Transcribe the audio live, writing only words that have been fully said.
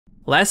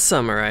Last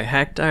summer, I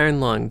hacked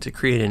Iron Lung to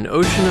create an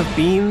ocean of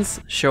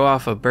beans, show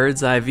off a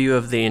bird's eye view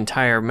of the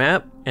entire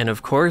map, and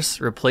of course,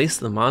 replace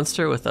the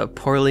monster with a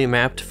poorly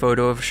mapped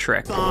photo of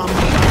Shrek.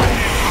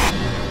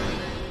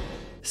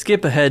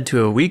 Skip ahead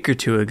to a week or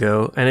two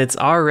ago, and it's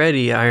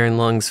already Iron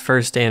Lung's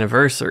first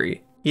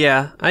anniversary.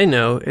 Yeah, I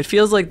know, it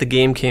feels like the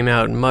game came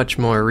out much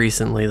more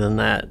recently than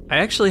that. I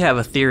actually have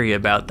a theory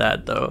about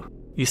that though.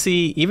 You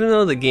see, even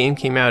though the game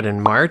came out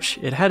in March,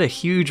 it had a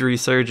huge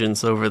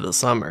resurgence over the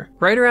summer.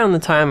 Right around the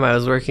time I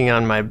was working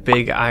on my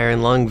big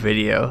Iron Lung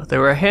video, there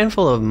were a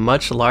handful of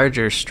much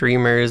larger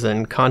streamers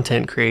and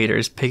content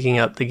creators picking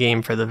up the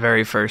game for the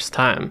very first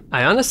time.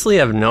 I honestly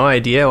have no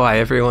idea why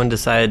everyone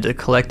decided to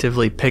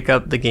collectively pick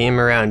up the game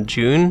around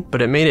June,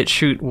 but it made it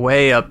shoot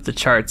way up the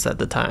charts at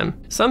the time.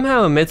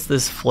 Somehow amidst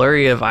this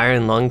flurry of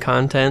Iron Lung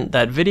content,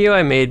 that video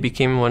I made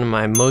became one of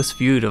my most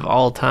viewed of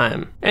all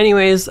time.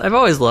 Anyways, I've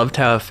always loved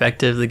how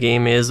effective the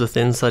game is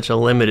within such a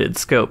limited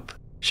scope.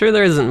 Sure,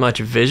 there isn't much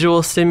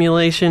visual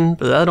stimulation,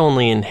 but that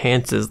only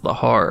enhances the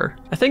horror.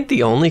 I think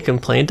the only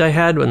complaint I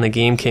had when the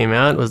game came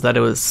out was that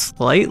it was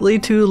slightly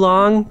too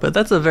long, but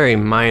that's a very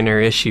minor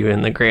issue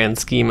in the grand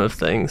scheme of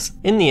things.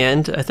 In the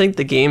end, I think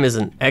the game is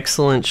an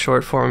excellent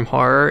short-form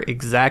horror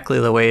exactly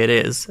the way it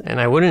is, and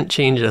I wouldn't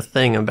change a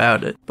thing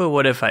about it. But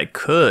what if I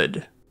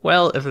could?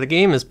 Well, if the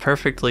game is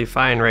perfectly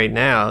fine right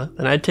now,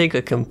 then I'd take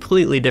a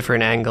completely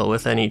different angle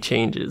with any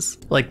changes.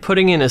 Like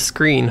putting in a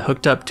screen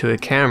hooked up to a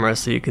camera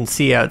so you can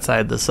see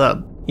outside the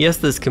sub. Yes,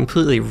 this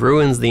completely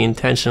ruins the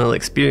intentional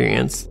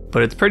experience,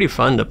 but it's pretty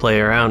fun to play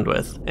around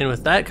with. And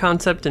with that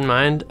concept in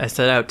mind, I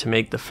set out to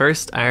make the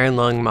first Iron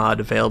Lung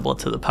mod available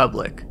to the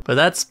public. But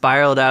that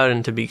spiraled out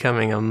into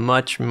becoming a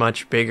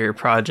much bigger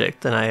project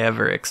than I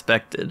ever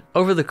expected.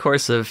 Over the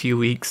course of a few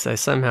weeks, I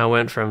somehow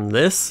went from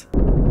this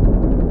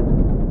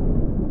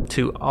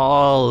to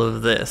all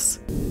of this.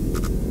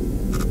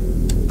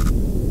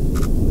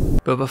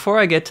 But before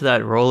I get to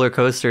that roller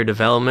coaster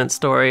development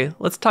story,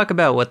 let's talk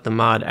about what the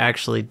mod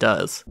actually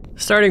does.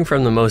 Starting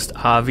from the most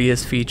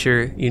obvious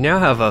feature, you now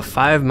have a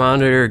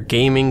 5-monitor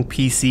gaming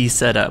PC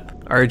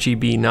setup,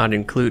 RGB not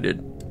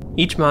included.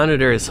 Each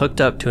monitor is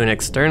hooked up to an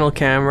external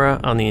camera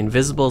on the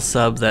invisible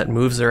sub that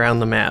moves around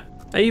the map.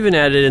 I even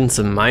added in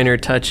some minor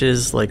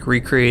touches like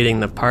recreating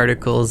the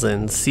particles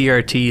and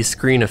CRT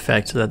screen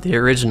effect that the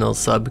original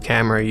sub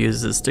camera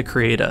uses to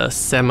create a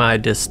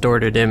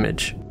semi-distorted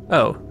image.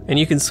 Oh, and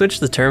you can switch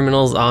the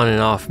terminals on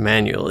and off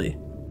manually.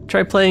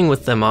 Try playing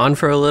with them on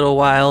for a little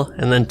while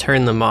and then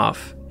turn them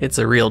off. It's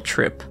a real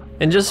trip.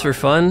 And just for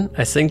fun,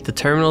 I synced the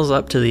terminals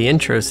up to the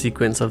intro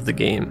sequence of the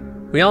game.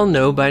 We all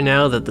know by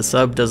now that the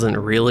sub doesn't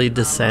really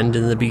descend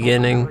in the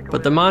beginning,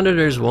 but the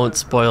monitors won't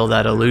spoil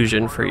that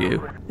illusion for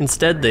you.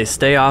 Instead, they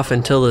stay off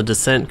until the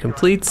descent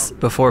completes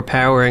before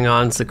powering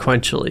on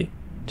sequentially.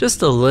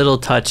 Just a little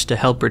touch to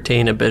help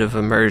retain a bit of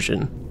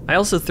immersion. I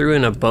also threw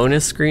in a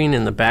bonus screen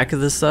in the back of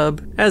the sub.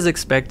 As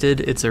expected,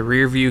 it's a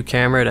rear view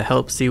camera to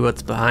help see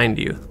what's behind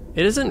you.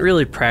 It isn't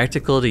really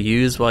practical to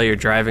use while you're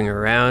driving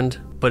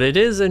around, but it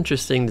is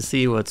interesting to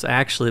see what's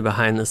actually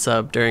behind the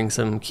sub during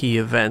some key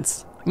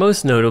events.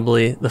 Most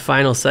notably, the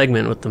final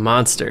segment with the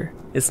monster.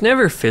 It's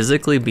never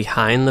physically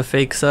behind the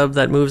fake sub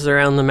that moves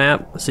around the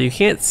map, so you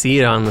can't see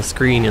it on the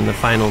screen in the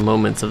final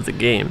moments of the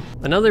game.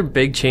 Another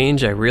big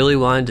change I really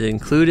wanted to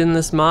include in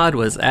this mod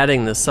was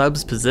adding the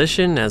sub's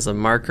position as a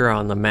marker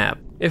on the map.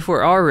 If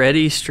we're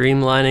already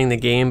streamlining the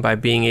game by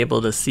being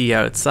able to see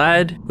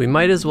outside, we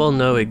might as well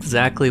know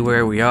exactly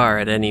where we are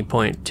at any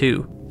point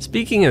too.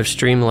 Speaking of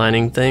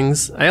streamlining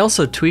things, I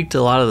also tweaked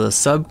a lot of the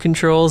sub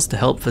controls to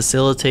help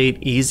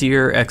facilitate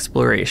easier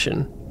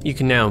exploration. You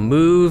can now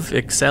move,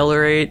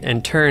 accelerate,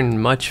 and turn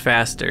much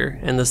faster,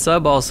 and the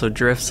sub also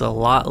drifts a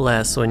lot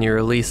less when you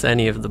release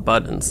any of the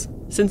buttons.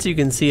 Since you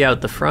can see out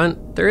the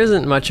front, there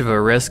isn't much of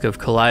a risk of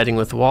colliding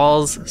with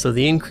walls, so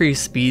the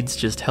increased speeds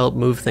just help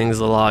move things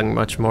along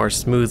much more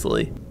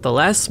smoothly. The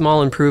last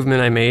small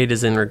improvement I made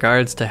is in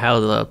regards to how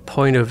the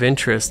point of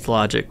interest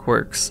logic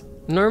works.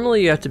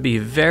 Normally you have to be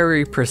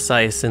very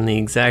precise in the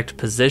exact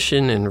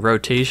position and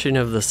rotation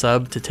of the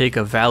sub to take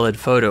a valid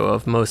photo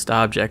of most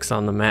objects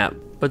on the map.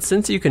 But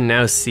since you can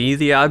now see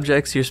the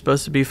objects you're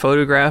supposed to be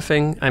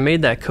photographing, I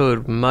made that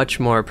code much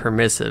more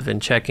permissive in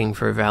checking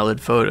for valid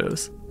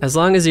photos. As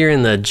long as you're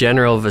in the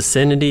general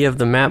vicinity of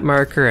the map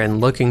marker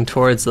and looking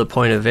towards the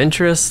point of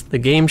interest, the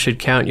game should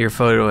count your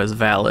photo as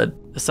valid.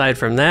 Aside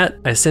from that,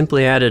 I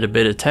simply added a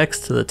bit of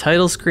text to the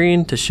title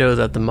screen to show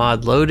that the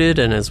mod loaded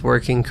and is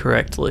working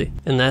correctly.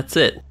 And that's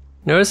it.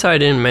 Notice how I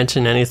didn't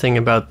mention anything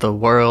about the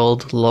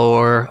world,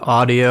 lore,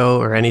 audio,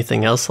 or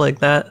anything else like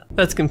that?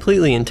 That's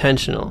completely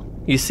intentional.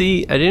 You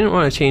see, I didn't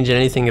want to change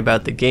anything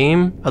about the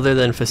game other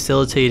than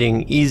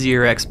facilitating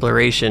easier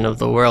exploration of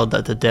the world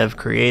that the dev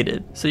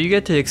created. So you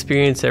get to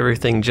experience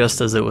everything just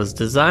as it was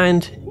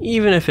designed,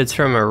 even if it's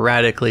from a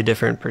radically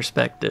different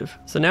perspective.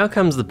 So now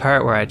comes the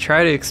part where I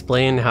try to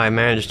explain how I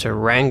managed to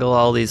wrangle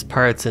all these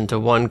parts into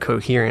one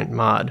coherent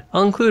mod.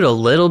 I'll include a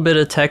little bit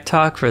of tech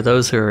talk for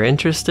those who are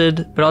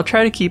interested, but I'll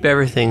try to keep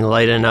everything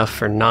light enough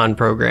for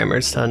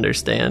non-programmers to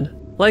understand.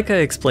 Like I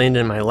explained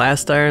in my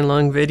last Iron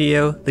Lung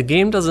video, the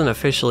game doesn't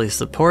officially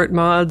support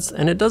mods,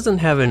 and it doesn't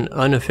have an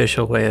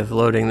unofficial way of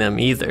loading them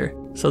either.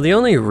 So the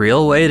only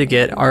real way to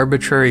get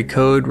arbitrary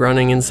code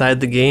running inside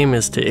the game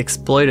is to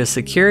exploit a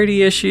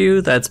security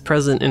issue that's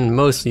present in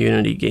most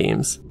Unity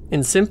games.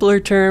 In simpler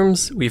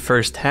terms, we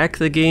first hack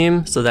the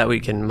game so that we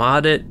can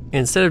mod it,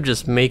 instead of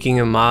just making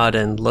a mod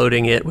and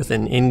loading it with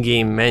an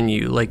in-game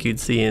menu like you'd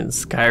see in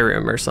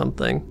Skyrim or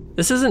something.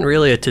 This isn't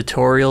really a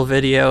tutorial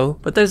video,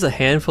 but there's a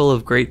handful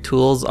of great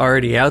tools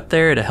already out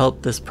there to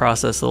help this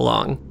process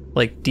along,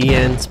 like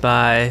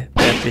dnspy,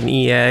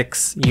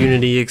 EphiTV,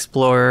 Unity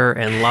Explorer,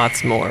 and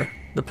lots more.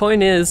 The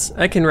point is,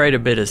 I can write a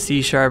bit of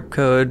C#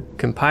 code,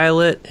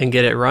 compile it, and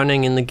get it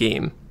running in the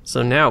game.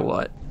 So now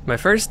what? My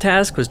first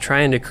task was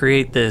trying to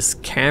create this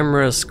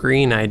camera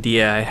screen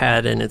idea I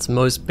had in its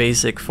most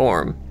basic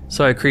form.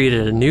 So I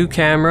created a new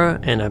camera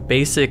and a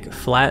basic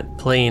flat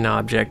plane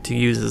object to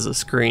use as a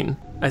screen.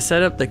 I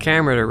set up the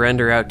camera to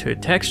render out to a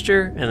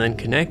texture and then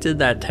connected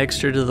that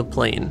texture to the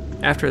plane.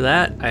 After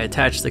that, I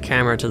attached the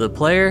camera to the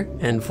player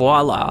and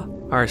voila!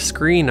 Our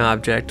screen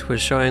object was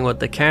showing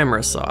what the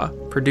camera saw,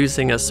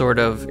 producing a sort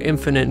of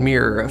infinite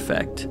mirror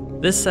effect.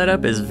 This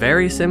setup is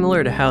very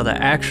similar to how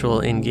the actual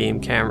in-game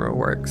camera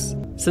works.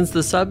 Since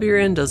the sub you're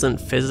in doesn't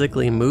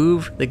physically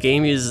move, the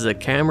game uses a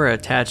camera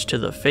attached to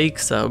the fake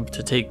sub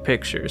to take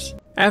pictures.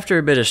 After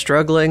a bit of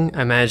struggling,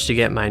 I managed to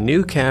get my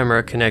new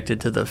camera connected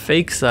to the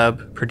fake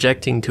sub,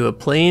 projecting to a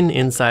plane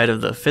inside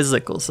of the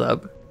physical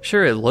sub.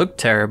 Sure, it looked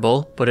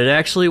terrible, but it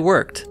actually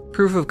worked.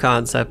 Proof of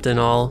concept and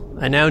all,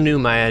 I now knew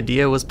my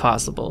idea was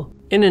possible.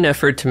 In an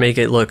effort to make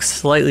it look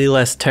slightly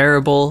less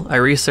terrible, I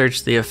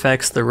researched the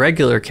effects the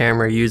regular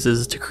camera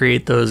uses to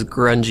create those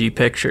grungy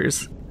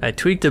pictures. I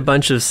tweaked a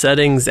bunch of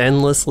settings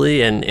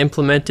endlessly and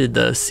implemented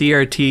the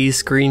CRT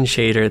screen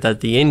shader that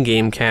the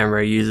in-game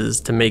camera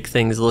uses to make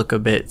things look a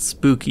bit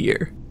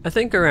spookier. I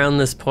think around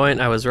this point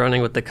I was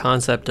running with the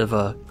concept of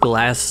a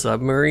glass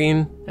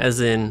submarine, as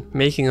in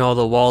making all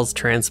the walls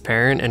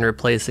transparent and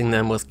replacing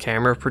them with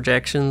camera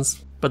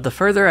projections. But the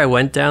further I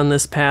went down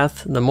this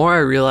path, the more I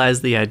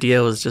realized the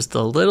idea was just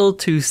a little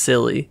too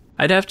silly.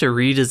 I'd have to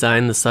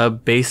redesign the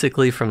sub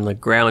basically from the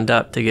ground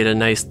up to get a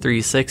nice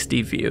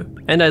 360 view,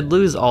 and I'd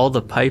lose all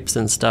the pipes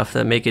and stuff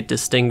that make it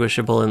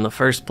distinguishable in the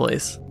first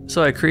place.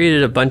 So I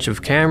created a bunch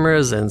of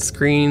cameras and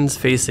screens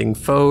facing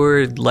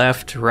forward,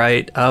 left,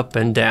 right, up,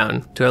 and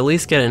down, to at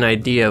least get an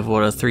idea of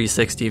what a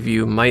 360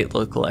 view might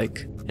look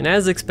like. And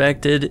as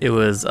expected, it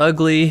was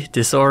ugly,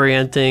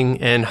 disorienting,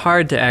 and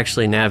hard to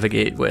actually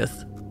navigate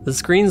with. The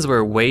screens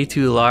were way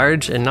too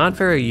large and not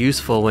very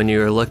useful when you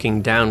were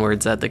looking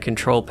downwards at the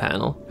control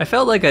panel. I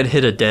felt like I'd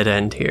hit a dead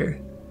end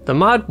here. The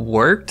mod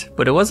worked,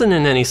 but it wasn't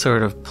in any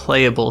sort of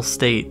playable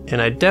state,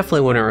 and I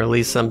definitely wouldn't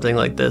release something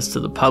like this to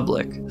the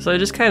public. So I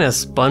just kinda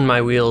spun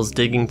my wheels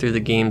digging through the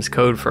game's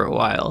code for a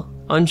while,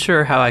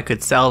 unsure how I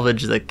could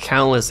salvage the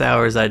countless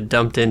hours I'd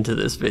dumped into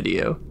this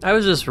video. I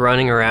was just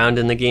running around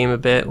in the game a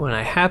bit when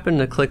I happened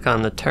to click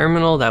on the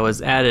terminal that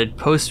was added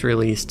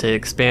post-release to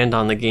expand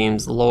on the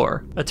game's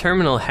lore. A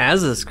terminal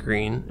has a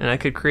screen, and I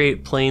could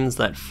create planes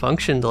that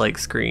functioned like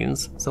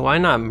screens, so why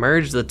not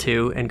merge the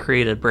two and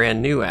create a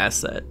brand new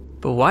asset?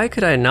 But why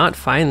could I not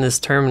find this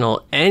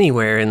terminal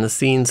anywhere in the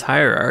scene's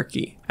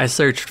hierarchy? I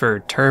searched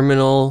for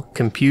terminal,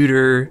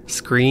 computer,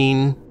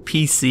 screen,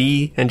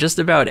 PC, and just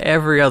about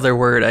every other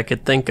word I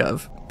could think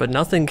of, but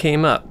nothing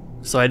came up.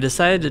 So I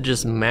decided to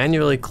just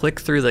manually click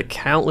through the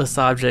countless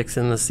objects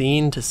in the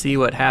scene to see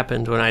what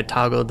happened when I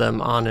toggled them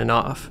on and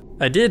off.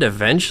 I did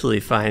eventually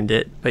find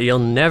it, but you'll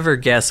never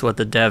guess what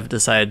the dev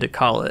decided to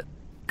call it.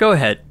 Go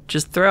ahead,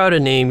 just throw out a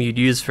name you'd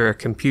use for a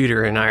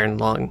computer in Iron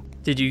Lung.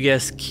 Did you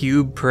guess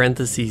cube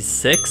parentheses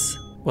 6?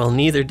 Well,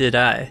 neither did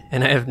I,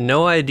 and I have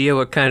no idea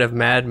what kind of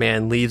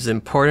madman leaves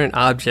important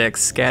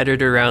objects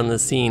scattered around the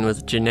scene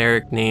with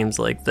generic names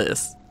like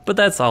this. But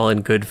that's all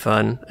in good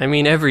fun. I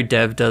mean, every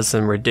dev does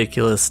some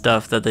ridiculous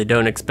stuff that they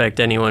don't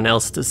expect anyone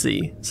else to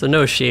see, so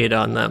no shade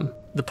on them.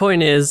 The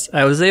point is,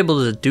 I was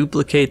able to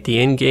duplicate the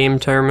in-game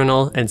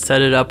terminal and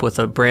set it up with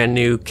a brand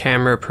new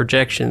camera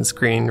projection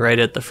screen right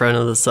at the front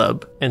of the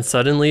sub, and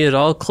suddenly it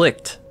all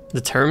clicked. The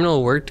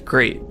terminal worked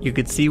great. You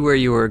could see where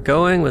you were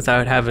going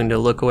without having to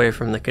look away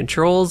from the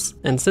controls,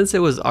 and since it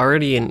was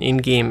already an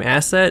in-game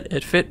asset,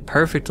 it fit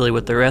perfectly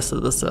with the rest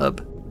of the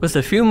sub. With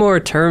a few more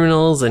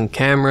terminals and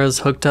cameras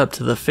hooked up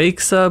to the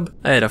fake sub,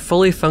 I had a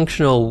fully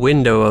functional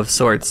window of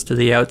sorts to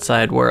the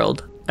outside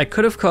world. I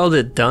could have called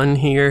it done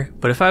here,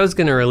 but if I was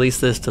going to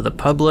release this to the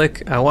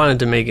public, I wanted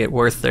to make it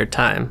worth their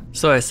time.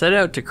 So I set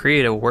out to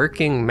create a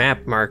working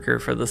map marker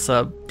for the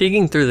sub.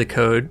 Digging through the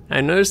code,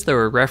 I noticed there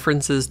were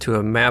references to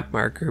a map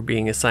marker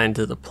being assigned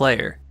to the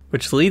player,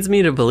 which leads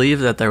me to believe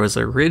that there was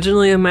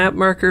originally a map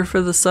marker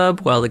for the sub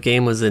while the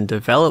game was in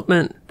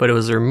development, but it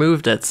was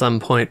removed at some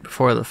point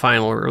before the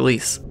final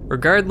release.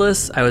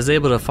 Regardless, I was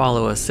able to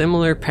follow a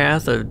similar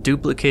path of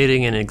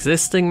duplicating an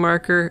existing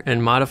marker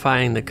and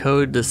modifying the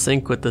code to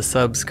sync with the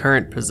sub's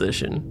current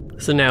position.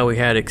 So now we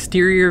had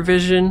exterior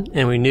vision,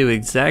 and we knew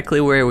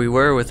exactly where we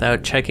were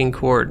without checking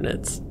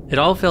coordinates. It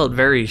all felt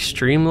very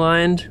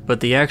streamlined, but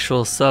the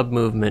actual sub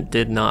movement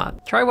did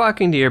not. Try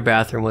walking to your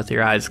bathroom with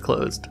your eyes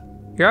closed.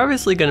 You're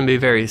obviously going to be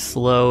very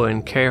slow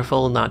and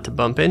careful not to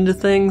bump into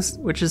things,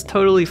 which is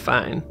totally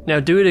fine. Now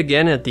do it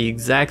again at the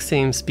exact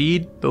same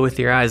speed, but with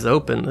your eyes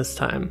open this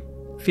time.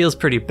 Feels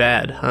pretty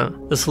bad, huh?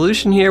 The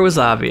solution here was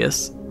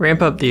obvious.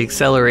 Ramp up the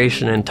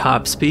acceleration and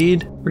top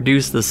speed,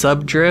 reduce the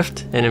sub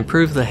drift, and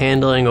improve the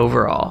handling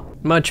overall.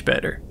 Much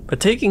better. But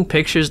taking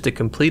pictures to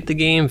complete the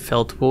game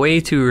felt way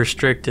too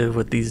restrictive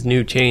with these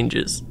new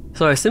changes.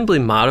 So I simply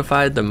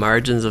modified the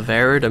margins of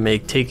error to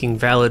make taking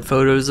valid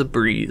photos a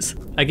breeze.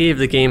 I gave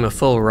the game a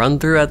full run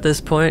through at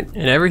this point,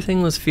 and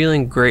everything was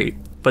feeling great.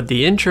 But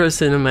the intro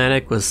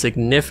cinematic was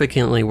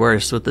significantly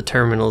worse with the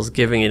terminals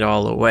giving it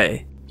all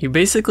away. You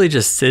basically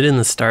just sit in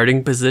the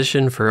starting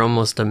position for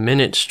almost a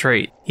minute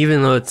straight,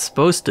 even though it's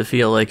supposed to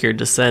feel like you're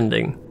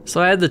descending.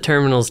 So I had the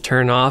terminals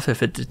turn off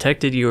if it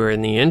detected you were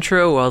in the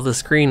intro while the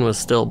screen was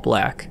still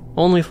black,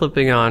 only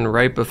flipping on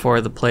right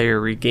before the player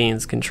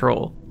regains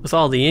control. With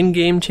all the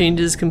in-game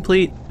changes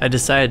complete, I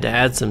decided to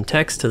add some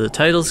text to the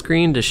title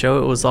screen to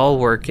show it was all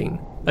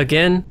working.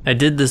 Again, I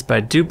did this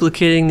by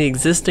duplicating the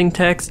existing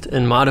text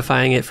and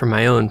modifying it for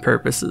my own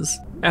purposes.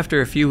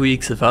 After a few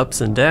weeks of ups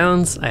and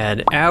downs, I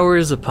had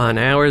hours upon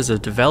hours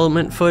of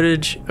development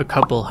footage, a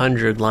couple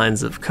hundred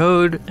lines of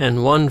code,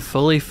 and one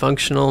fully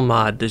functional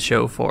mod to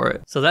show for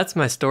it. So that's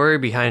my story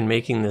behind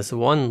making this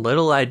one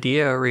little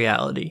idea a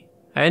reality.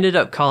 I ended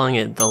up calling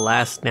it The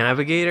Last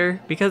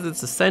Navigator because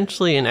it's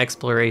essentially an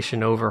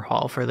exploration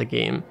overhaul for the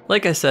game.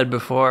 Like I said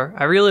before,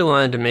 I really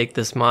wanted to make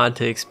this mod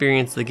to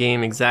experience the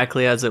game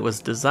exactly as it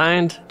was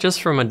designed,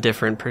 just from a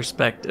different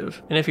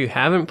perspective. And if you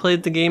haven't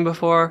played the game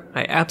before,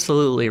 I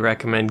absolutely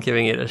recommend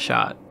giving it a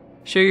shot.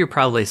 Sure, you're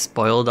probably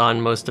spoiled on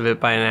most of it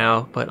by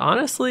now, but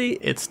honestly,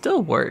 it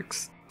still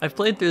works. I've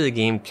played through the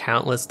game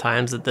countless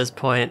times at this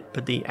point,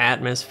 but the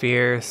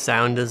atmosphere,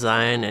 sound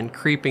design, and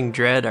creeping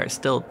dread are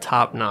still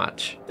top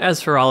notch.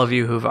 As for all of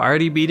you who've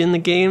already beaten the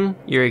game,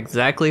 you're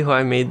exactly who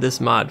I made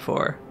this mod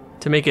for.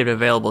 To make it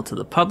available to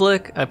the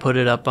public, I put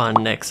it up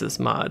on Nexus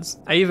Mods.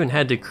 I even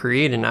had to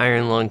create an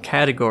Iron Lung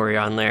category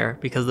on there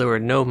because there were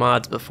no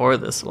mods before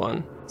this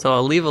one. So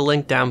I'll leave a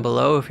link down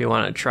below if you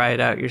want to try it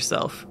out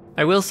yourself.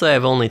 I will say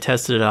I've only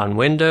tested it on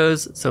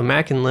Windows, so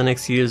Mac and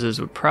Linux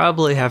users would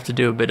probably have to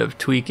do a bit of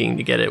tweaking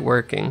to get it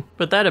working.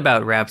 But that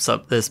about wraps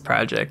up this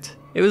project.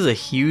 It was a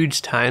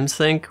huge time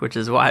sink, which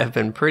is why I've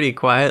been pretty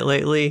quiet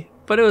lately,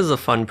 but it was a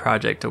fun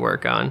project to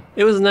work on.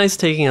 It was nice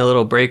taking a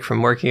little break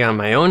from working on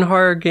my own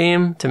horror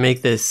game to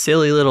make this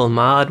silly little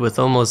mod with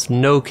almost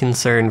no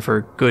concern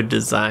for good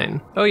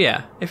design. Oh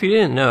yeah, if you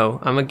didn't know,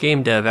 I'm a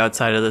game dev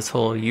outside of this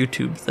whole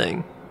YouTube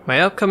thing.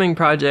 My upcoming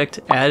project,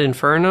 Ad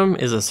Infernum,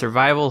 is a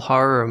survival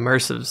horror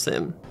immersive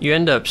sim. You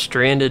end up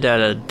stranded at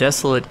a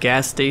desolate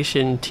gas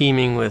station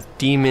teeming with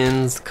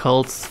demons,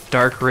 cults,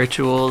 dark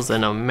rituals,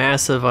 and a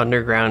massive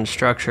underground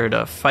structure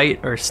to fight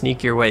or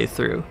sneak your way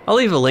through. I'll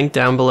leave a link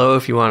down below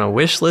if you want to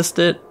wishlist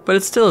it, but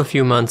it's still a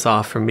few months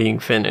off from being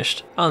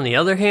finished. On the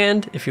other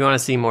hand, if you want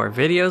to see more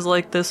videos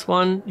like this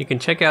one, you can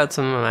check out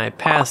some of my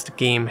past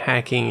game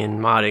hacking and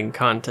modding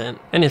content.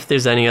 And if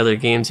there's any other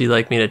games you'd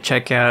like me to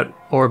check out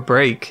or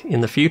break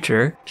in the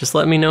future, just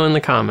let me know in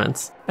the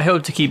comments. I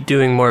hope to keep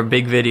doing more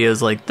big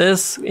videos like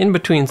this in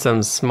between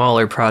some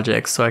smaller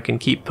projects so I can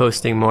keep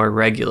posting more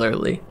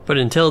regularly. But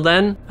until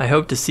then, I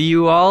hope to see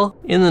you all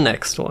in the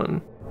next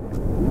one.